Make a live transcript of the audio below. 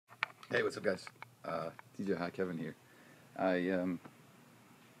Hey, what's up, guys? DJ Hi Kevin here. I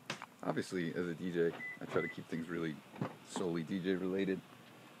obviously, as a DJ, I try to keep things really solely DJ related,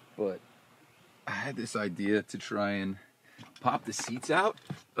 but I had this idea to try and pop the seats out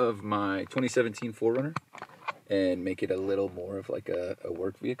of my 2017 4Runner and make it a little more of like a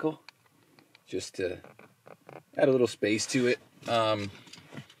work vehicle, just to add a little space to it. So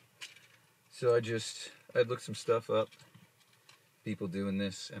I'd looked some stuff up, people doing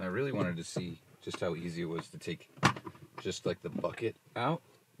this, and I really wanted to see just how easy it was to take just like the bucket out,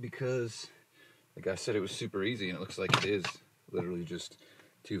 because the guy said it was super easy, and it looks like it is. Literally just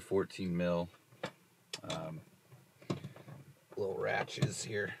two 14 mil little ratchets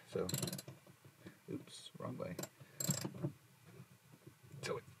here. So, oops, wrong way.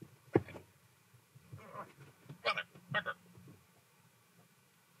 Tow it.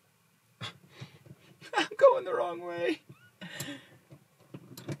 I'm going the wrong way.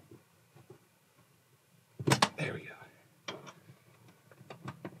 There we go.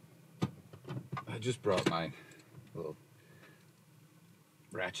 I just brought my little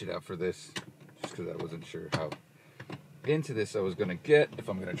ratchet out for this, just because I wasn't sure how into this I was going to get, if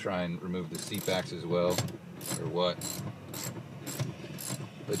I'm going to try and remove the seat backs as well, or what.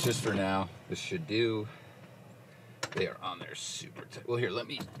 But just for now, this should do. They are on there super tight. Well, here, let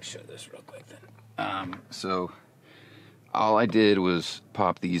me show this real quick then. So all I did was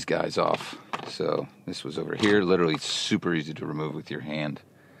pop these guys off. So this was over here, literally super easy to remove with your hand.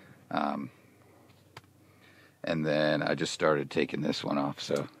 And then I just started taking this one off.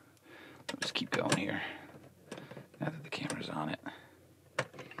 So I'll just keep going here now that the camera's on it.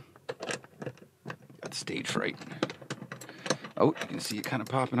 Got stage fright. Oh, you can see it kind of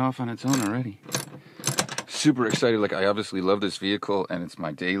popping off on its own already. Super excited. Like, I obviously love this vehicle and it's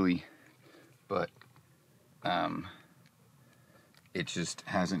my daily, but it just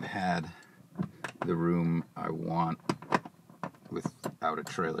hasn't had the room I want without a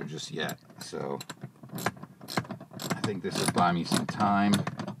trailer just yet. So I think this will buy me some time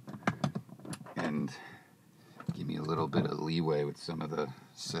and give me a little bit of leeway with some of the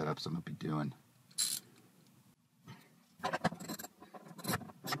setups I'm gonna be doing.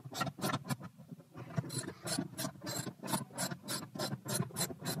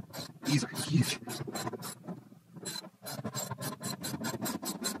 These are huge.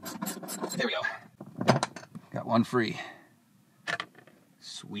 There we go. Got one free.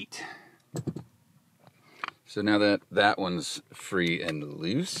 Sweet. So now that that one's free and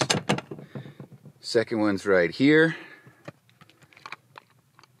loose, second one's right here.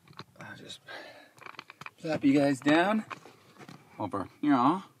 I'll just slap you guys down over here.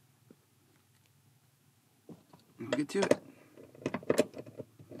 I'll get to it.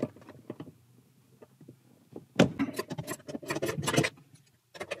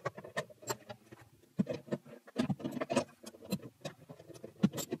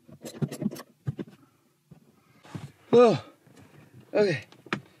 Oh, okay.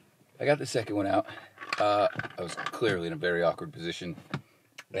 I got the second one out. I was clearly in a very awkward position,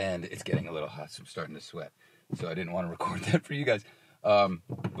 and it's getting a little hot, so I'm starting to sweat. So I didn't want to record that for you guys.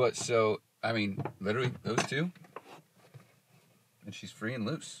 But so, I mean, literally those two, and she's free and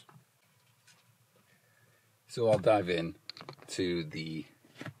loose. So I'll dive in to the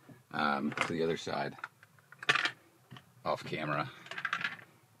other side off camera,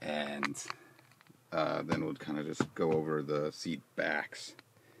 and then we'll kind of just go over the seat backs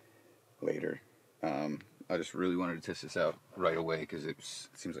later. I just really wanted to test this out right away because it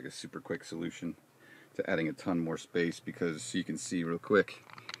seems like a super quick solution to adding a ton more space, because you can see real quick,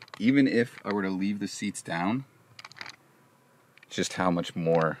 even if I were to leave the seats down, just how much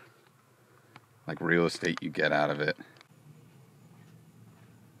more like real estate you get out of it.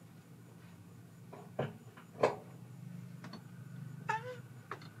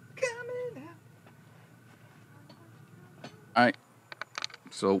 Alright,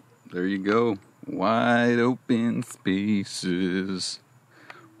 so there you go. Wide open spaces.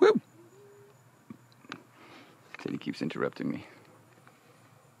 Woo! Teddy keeps interrupting me.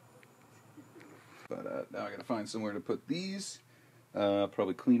 But now I gotta find somewhere to put these.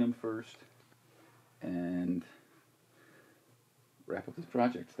 Probably clean them first and wrap up this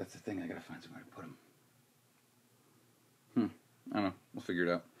project. That's the thing, I gotta find somewhere to put them. I don't know, we'll figure it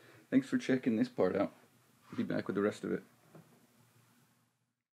out. Thanks for checking this part out. I'll be back with the rest of it.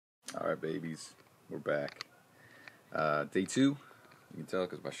 Alright, babies, we're back. Day 2, you can tell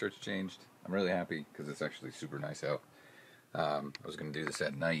because my shirt's changed. I'm really happy because it's actually super nice out. I was going to do this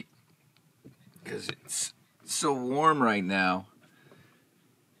at night because it's so warm right now.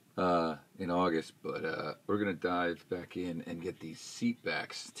 in August, but we're gonna dive back in and get these seat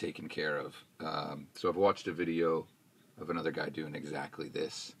backs taken care of. So I've watched a video of another guy doing exactly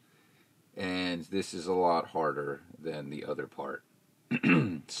this, and this is a lot harder than the other part.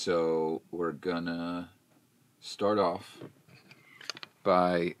 So we're gonna start off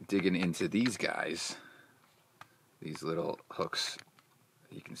by digging into these guys, these little hooks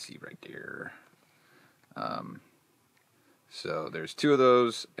you can see right there. So there's 2 of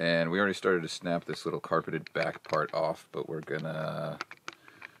those, and we already started to snap this little carpeted back part off, but we're gonna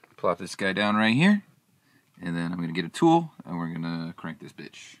plop this guy down right here, and then I'm gonna get a tool, and we're gonna crank this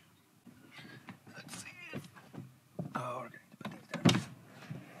bitch. Let's see. Oh, we're gonna put these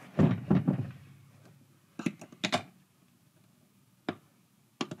down.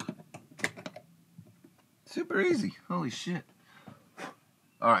 Super easy. Holy shit.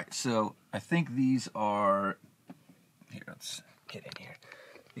 Alright, so I think these are... Here, let's get in here.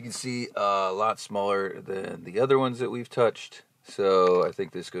 You can see a lot smaller than the other ones that we've touched. So I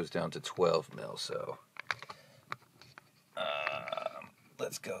think this goes down to 12 mil. So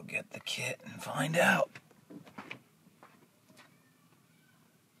let's go get the kit and find out.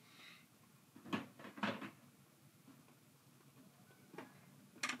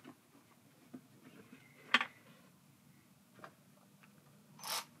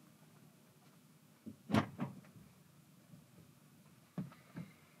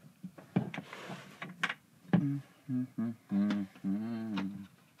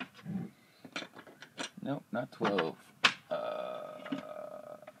 Nope, not 12.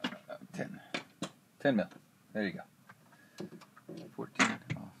 10 mil. There you go. 14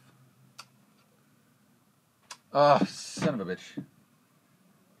 off. Oh, son of a bitch.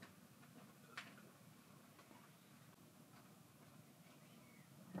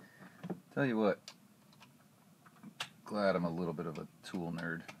 Tell you what. Glad I'm a little bit of a tool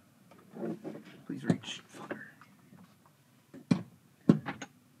nerd. Please reach, fucker.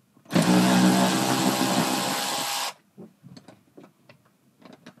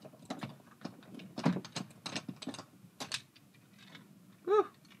 Whew.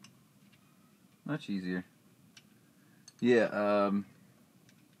 Much easier. Yeah,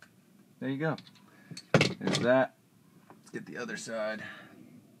 there you go. There's that. Let's get the other side.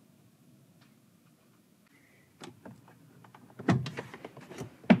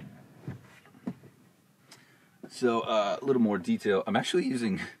 So, a little more detail. I'm actually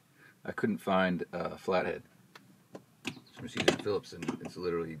using, I couldn't find a flathead. So I'm just using Phillips, and it's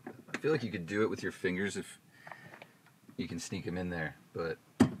literally, I feel like you could do it with your fingers if you can sneak them in there, but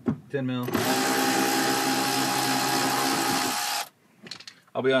 10 mil.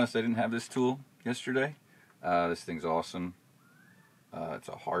 I'll be honest, I didn't have this tool yesterday. This thing's awesome. It's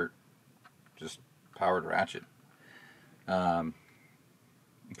a Hart, just powered ratchet. I'm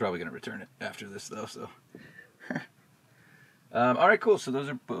probably going to return it after this though, so. Alright, cool, so those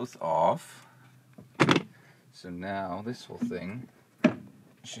are both off. So now this whole thing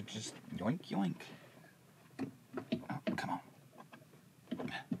should just yoink yoink. Oh, come on.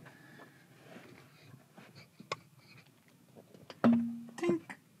 Tink.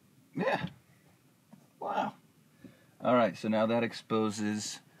 Yeah. Wow. Alright, so now that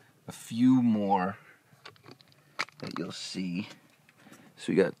exposes a few more that you'll see.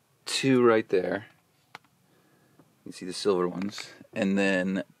 So we got 2 right there. You can see the silver ones. And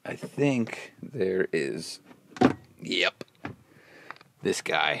then I think there is, yep, this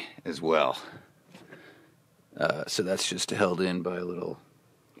guy as well. So that's just held in by a little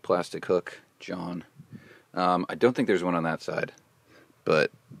plastic hook, John. I don't think there's one on that side, but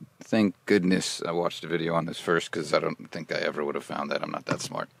thank goodness I watched a video on this first, because I don't think I ever would have found that. I'm not that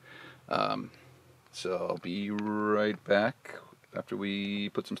smart. So I'll be right back after we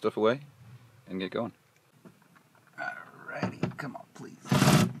put some stuff away and get going. Alrighty, come on, please.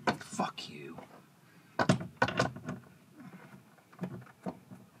 Fuck you.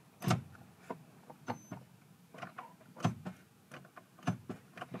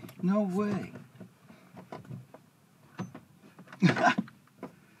 No way.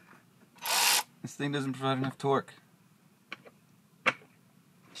 This thing doesn't provide enough torque.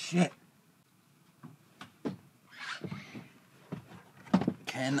 Shit.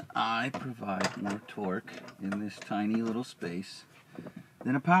 Can I provide more torque in this tiny little space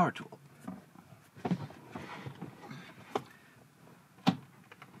than a power tool?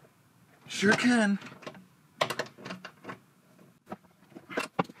 Sure can.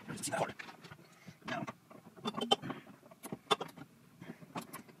 No.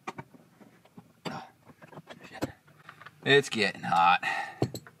 Oh, shit. It's getting hot.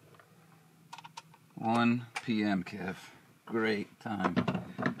 1 p.m., Kev. Great time.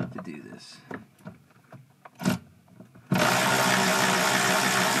 to do this.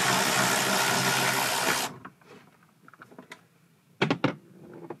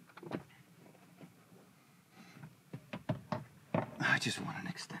 I just want an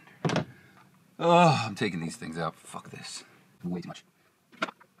extender. Oh, I'm taking these things out. Fuck this. Way too much.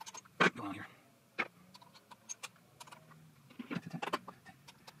 What's going on here?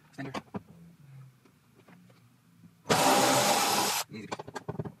 Extender. Easy.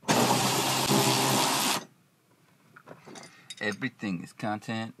 Everything is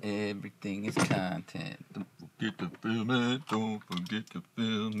content. Everything is content. Don't forget to film it. Don't forget to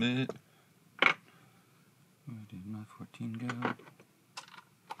film it. Where did my 14 go?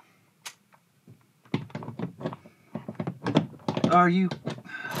 Are you?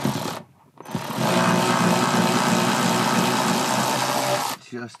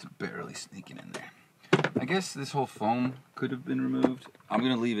 Just barely sneaking in there. I guess this whole foam could have been removed. I'm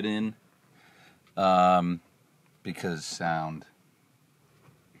gonna leave it in because sound.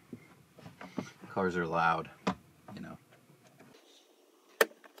 Cars are loud, you know.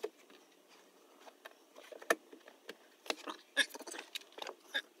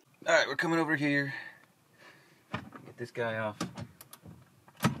 All right, we're coming over here. Get this guy off.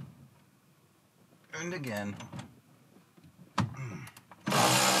 And again.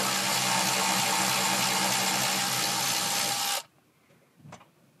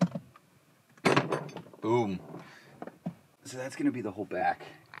 Boom. So that's going to be the whole back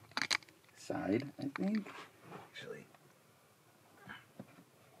side, I think. Actually.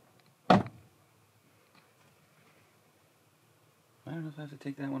 I don't know if I have to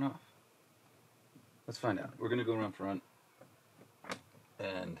take that one off. Let's find out. We're going to go around front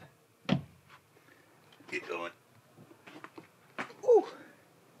and get going. Ooh.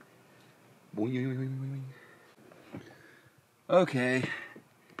 Boing, boing, boing, boing, boing. Okay.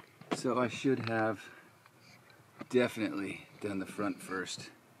 So I should have definitely done the front first.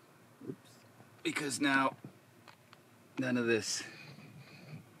 Oops. Because now none of this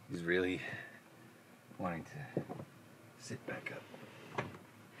is really wanting to sit back up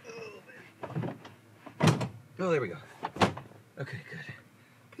a little bit. Oh, there we go. Okay, good.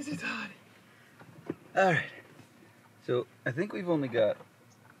 Because it's hot. All right. So I think we've only got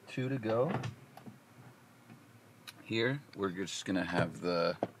 2 to go. Here, we're just gonna have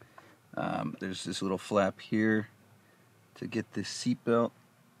the, there's this little flap here to get this seatbelt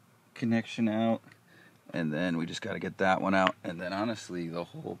connection out, and then we just gotta get that one out, and then honestly, the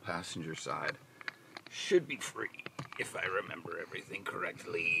whole passenger side should be free, if I remember everything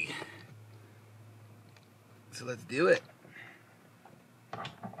correctly. So let's do it.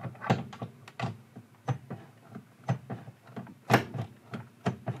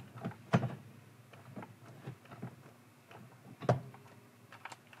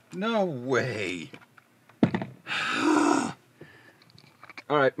 No way.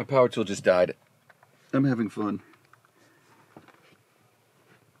 Alright, my power tool just died. I'm having fun.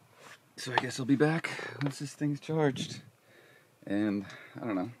 So I guess I'll be back once this thing's charged. And, I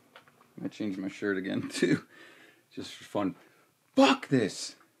don't know. I might change my shirt again, too. Just for fun. Fuck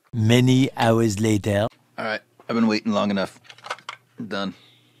this! Many hours later. Alright, I've been waiting long enough. I'm done.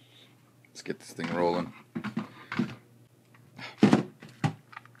 Let's get this thing rolling.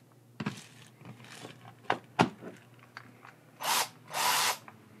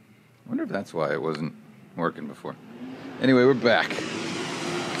 I wonder if that's why it wasn't working before. Anyway, we're back.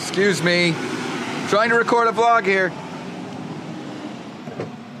 Excuse me. I'm trying to record a vlog here.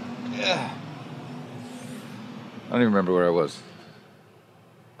 Yeah. I don't even remember where I was.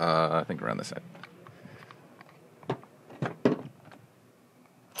 I think around this side.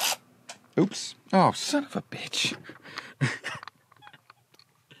 Oops. Oh, son of a bitch.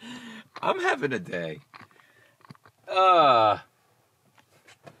 I'm having a day. Oh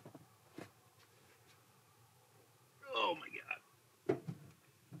my God.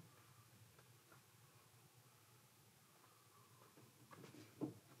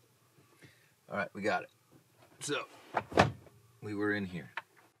 All right, we got it. So, we were in here.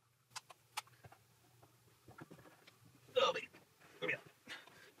 Oh, baby. Let me out.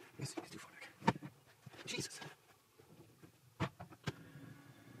 He's too far back. Jesus.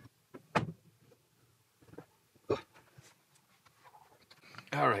 Oh.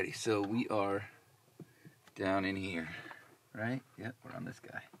 Alrighty, so we are down in here, right? Yep, we're on this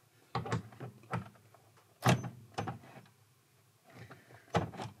guy.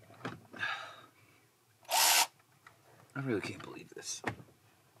 I really can't believe this.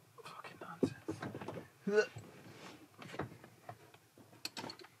 Fucking nonsense.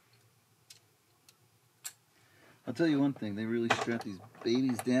 I'll tell you one thing, they really strap these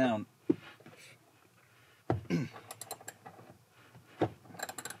babies down.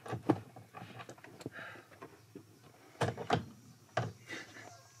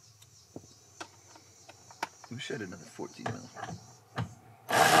 Wish I had another 14 mil.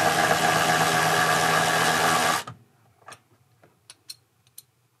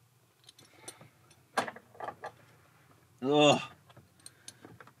 Ugh.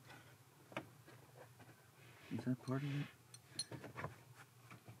 Is that part of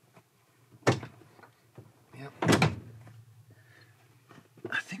it? Yep.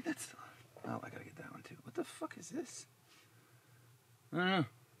 I think that's... Oh, I gotta get that one too. What the fuck is this? I don't know.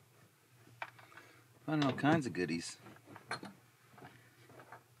 Finding all kinds of goodies.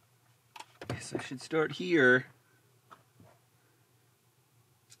 Guess I should start here.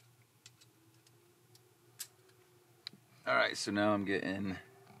 Alright, so now I'm getting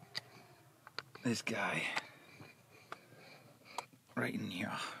this guy right in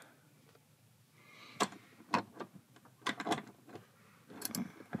here.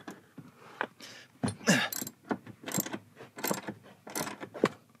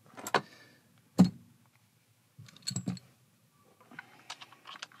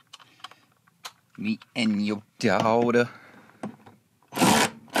 Me and your daughter.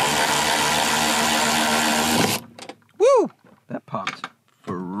 Woo! That popped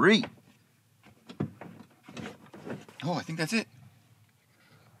free. Oh, I think that's it.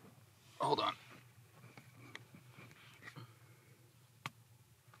 Hold on.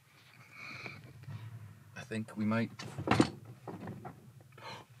 I think we might.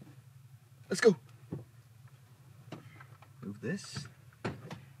 Let's go. Move this.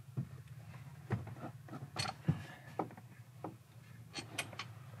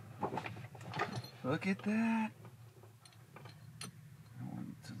 Look at that. I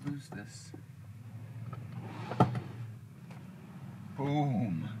want to lose this.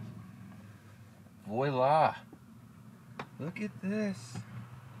 Boom. Voila. Look at this.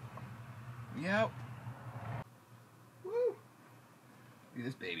 Yep. Woo. Look at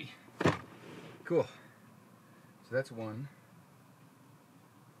this baby. Cool. So that's one.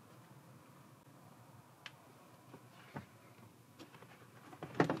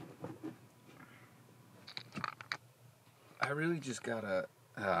 I really just gotta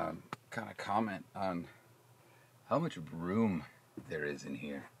kind of comment on how much room there is in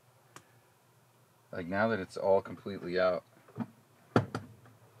here. Like now that it's all completely out,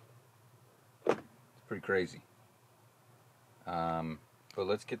 it's pretty crazy. But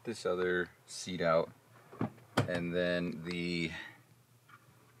let's get this other seat out, and then the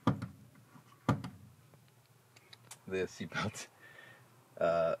seatbelt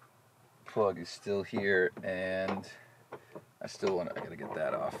plug is still here, and I gotta get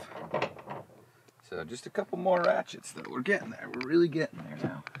that off. So just a couple more ratchets though. We're getting there. We're really getting there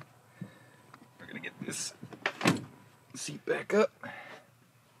now. We're gonna get this seat back up.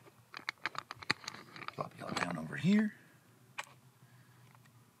 Plop y'all down over here.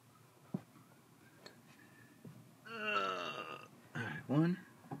 Alright, one.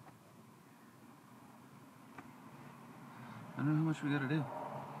 I don't know how much we gotta do,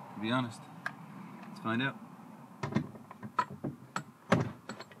 to be honest. Let's find out.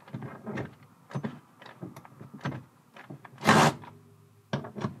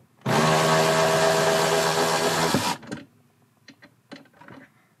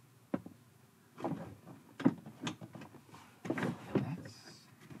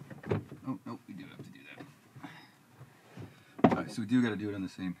 So we do got to do it on the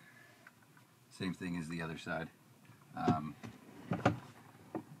same thing as the other side.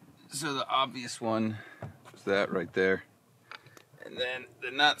 So the obvious one is that right there, and then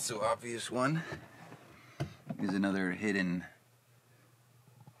the not so obvious one is another hidden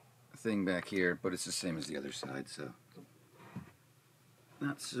thing back here, but it's the same as the other side, so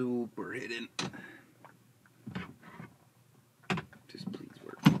not super hidden. Just please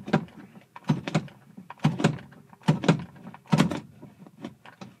work.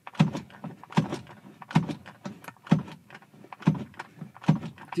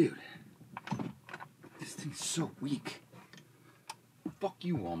 Dude, this thing's so weak. Fuck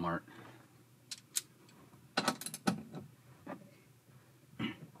you, Walmart.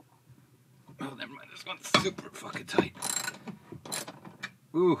 Oh, never mind. This one's super fucking tight.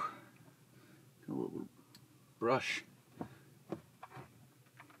 Ooh. A little brush.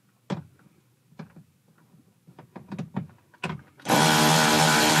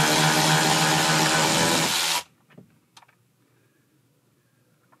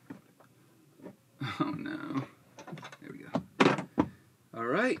 Oh no. There we go.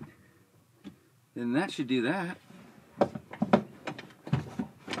 Alright. Then that should do that.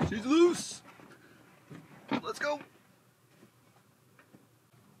 She's loose. Let's go.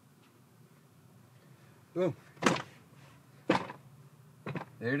 Boom.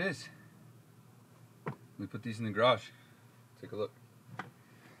 There it is. Let me put these in the garage. Take a look.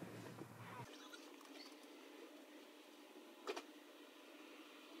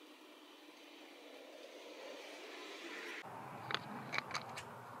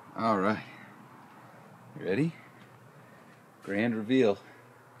 All right. You ready? Grand reveal.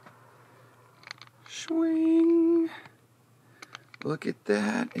 Swing. Look at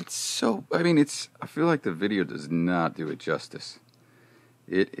that. It's so, I mean, I feel like the video does not do it justice.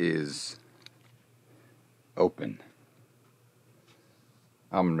 It is open.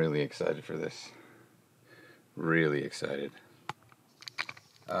 I'm really excited for this. Really excited.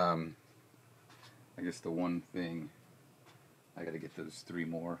 I guess the one thing, I gotta get those 3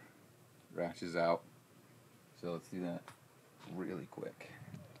 more ratchets out. So let's do that really quick.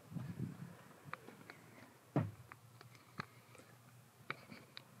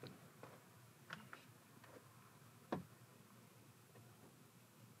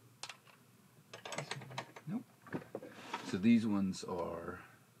 Nope. So these ones are,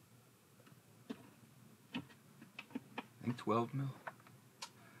 I think 12 mil.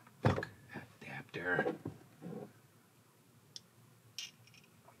 Look, adapter.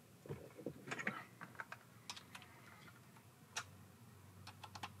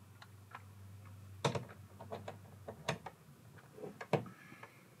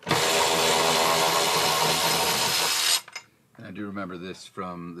 I do remember this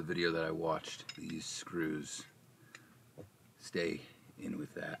from the video that I watched. These screws stay in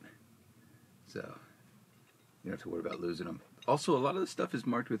with that, so you don't have to worry about losing them. Also, a lot of the stuff is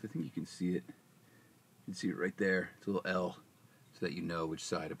marked with, I think you can see it. You can see it right there. It's a little L, so that you know which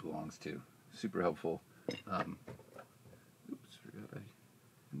side it belongs to. Super helpful. Oops, forgot I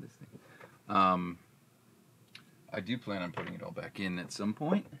had this thing. I do plan on putting it all back in at some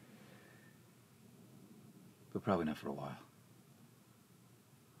point, but probably not for a while.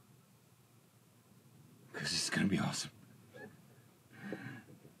 Because it's going to be awesome.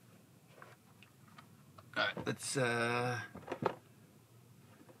 Alright, let's,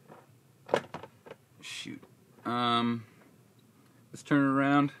 shoot. Let's turn it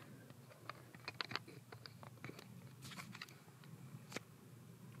around.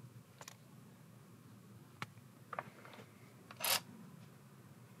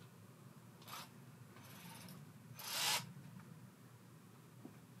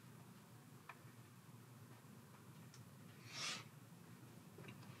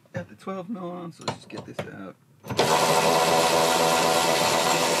 Got the 12 mil on, so let's just get this out.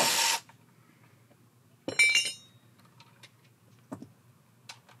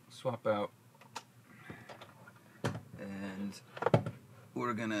 Swap out. And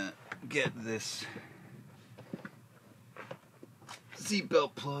we're gonna get this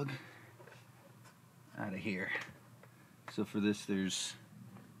seatbelt plug out of here. So for this, there's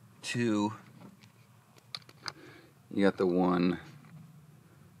 2. You got the one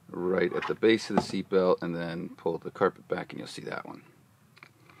right at the base of the seatbelt, and then pull the carpet back and you'll see that one.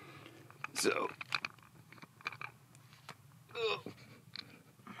 So,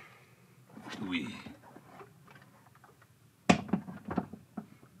 wait.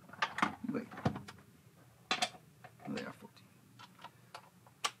 Oh, they are 14.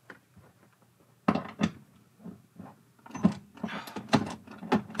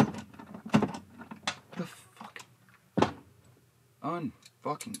 The fuck?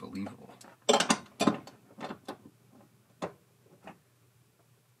 Unfucking believable.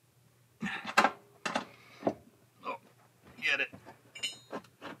 Oh, get it.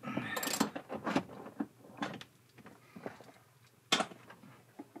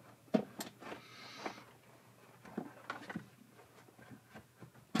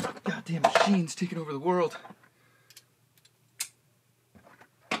 Goddamn machines taking over the world.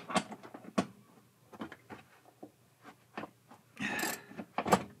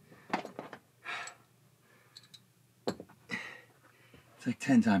 It's like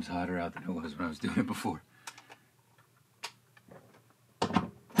 10 times hotter out than it was when I was doing it before.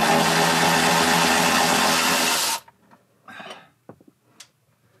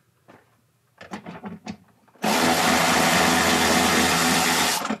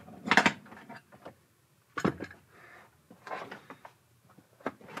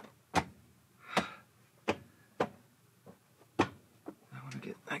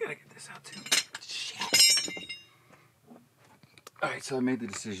 I gotta get this out too. Shit. Alright, so I made the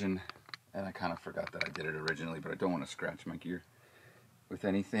decision, and I kind of forgot that I did it originally, but I don't want to scratch my gear with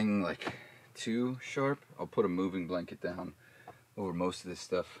anything like too sharp. I'll put a moving blanket down over most of this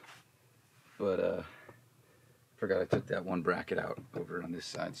stuff, but forgot I took that one bracket out over on this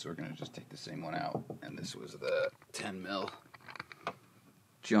side, so we're gonna just take the same one out. And this was the 10 mil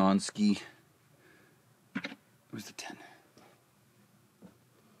Johnski. Where's the 10?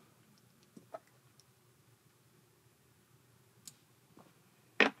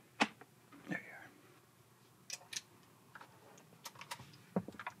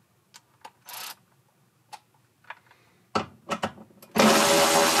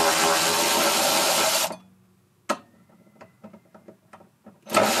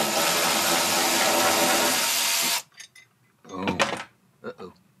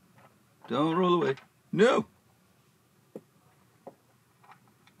 Don't roll away. No!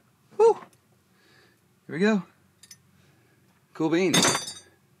 Woo! Here we go. Cool beans.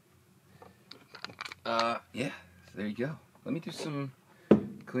 Yeah, so there you go. Let me do some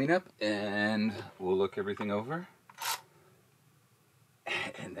cleanup and we'll look everything over.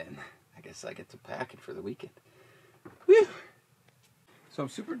 And then I guess I get to pack it for the weekend. Woo! So I'm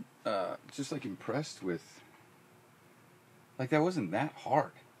super, just like impressed with, like that wasn't that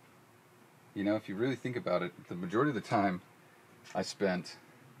hard. You know, if you really think about it, the majority of the time I spent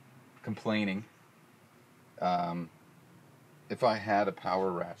complaining. If I had a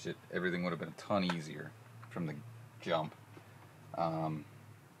power ratchet, everything would have been a ton easier from the jump.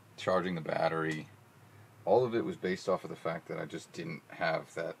 Charging the battery, all of it was based off of the fact that I just didn't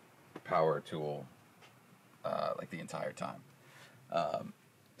have that power tool like the entire time.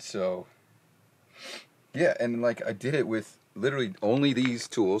 So, yeah, and like I did it with literally only these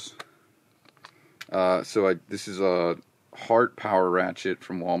tools. This is a Hart power ratchet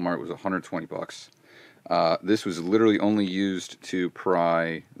from Walmart. It was $120. This was literally only used to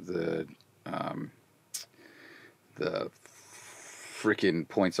pry the freaking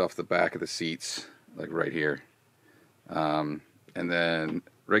points off the back of the seats, like right here. And then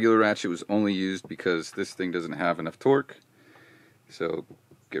regular ratchet was only used because this thing doesn't have enough torque. So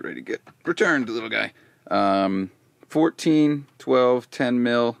get ready to get returned, little guy. 14, 12, 10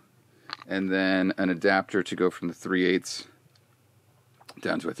 mil. And then an adapter to go from the 3/8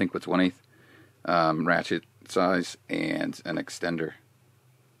 down to I think what's 1/8 ratchet size, and an extender.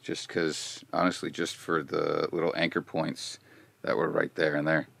 Just because, honestly, just for the little anchor points that were right there and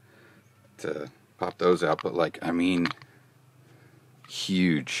there to pop those out. But like, I mean,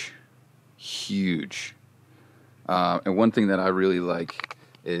 huge, huge. And one thing that I really like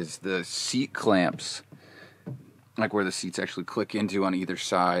is the seat clamps. Like where the seats actually click into on either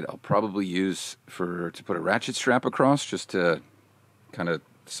side, I'll probably use to put a ratchet strap across, just to kind of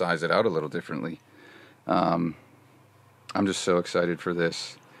size it out a little differently. I'm just so excited for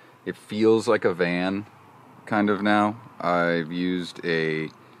this. It feels like a van, kind of now. I've used a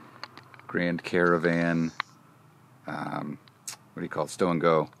Grand Caravan, what do you call it, Stow and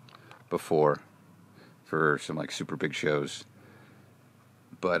Go, before for some like super big shows.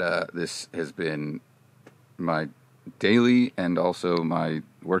 But this has been my daily and also my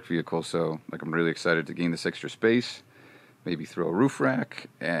work vehicle, so like I'm really excited to gain this extra space, maybe throw a roof rack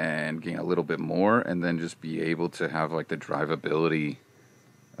and gain a little bit more, and then just be able to have like the drivability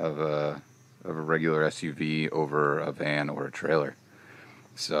of a regular SUV over a van or a trailer.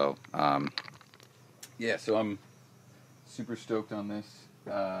 So yeah, so I'm super stoked on this.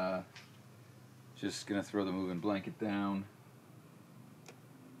 Just gonna throw the moving blanket down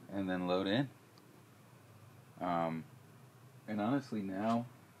and then load in. And honestly now,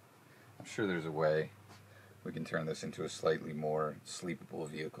 I'm sure there's a way we can turn this into a slightly more sleepable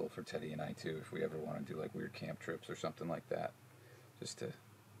vehicle for Teddy and I too, if we ever want to do like weird camp trips or something like that, just to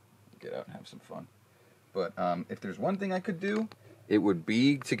get out and have some fun. But if there's one thing I could do, it would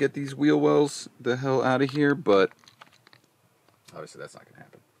be to get these wheel wells the hell out of here, but obviously that's not going to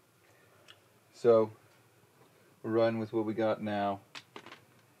happen. So we're running with what we got now.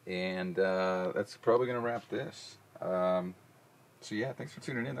 And that's probably going to wrap this. So yeah, thanks for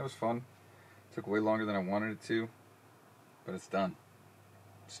tuning in. That was fun. Took way longer than I wanted it to, but it's done.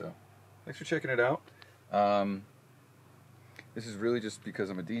 So thanks for checking it out. This is really just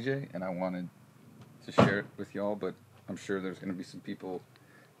because I'm a DJ and I wanted to share it with y'all, but I'm sure there's going to be some people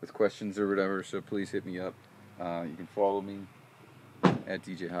with questions or whatever, so please hit me up. You can follow me at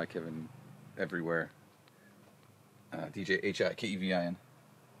DJ Hi Kevin everywhere. DJ HIKEVIN.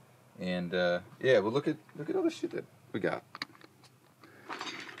 And yeah, well look at all the shit that we got.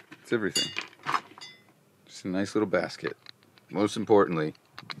 It's everything. Just a nice little basket. Most importantly,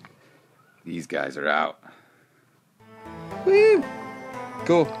 these guys are out. Woo!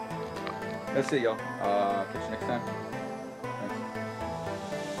 Cool. That's it, y'all. Catch you next time.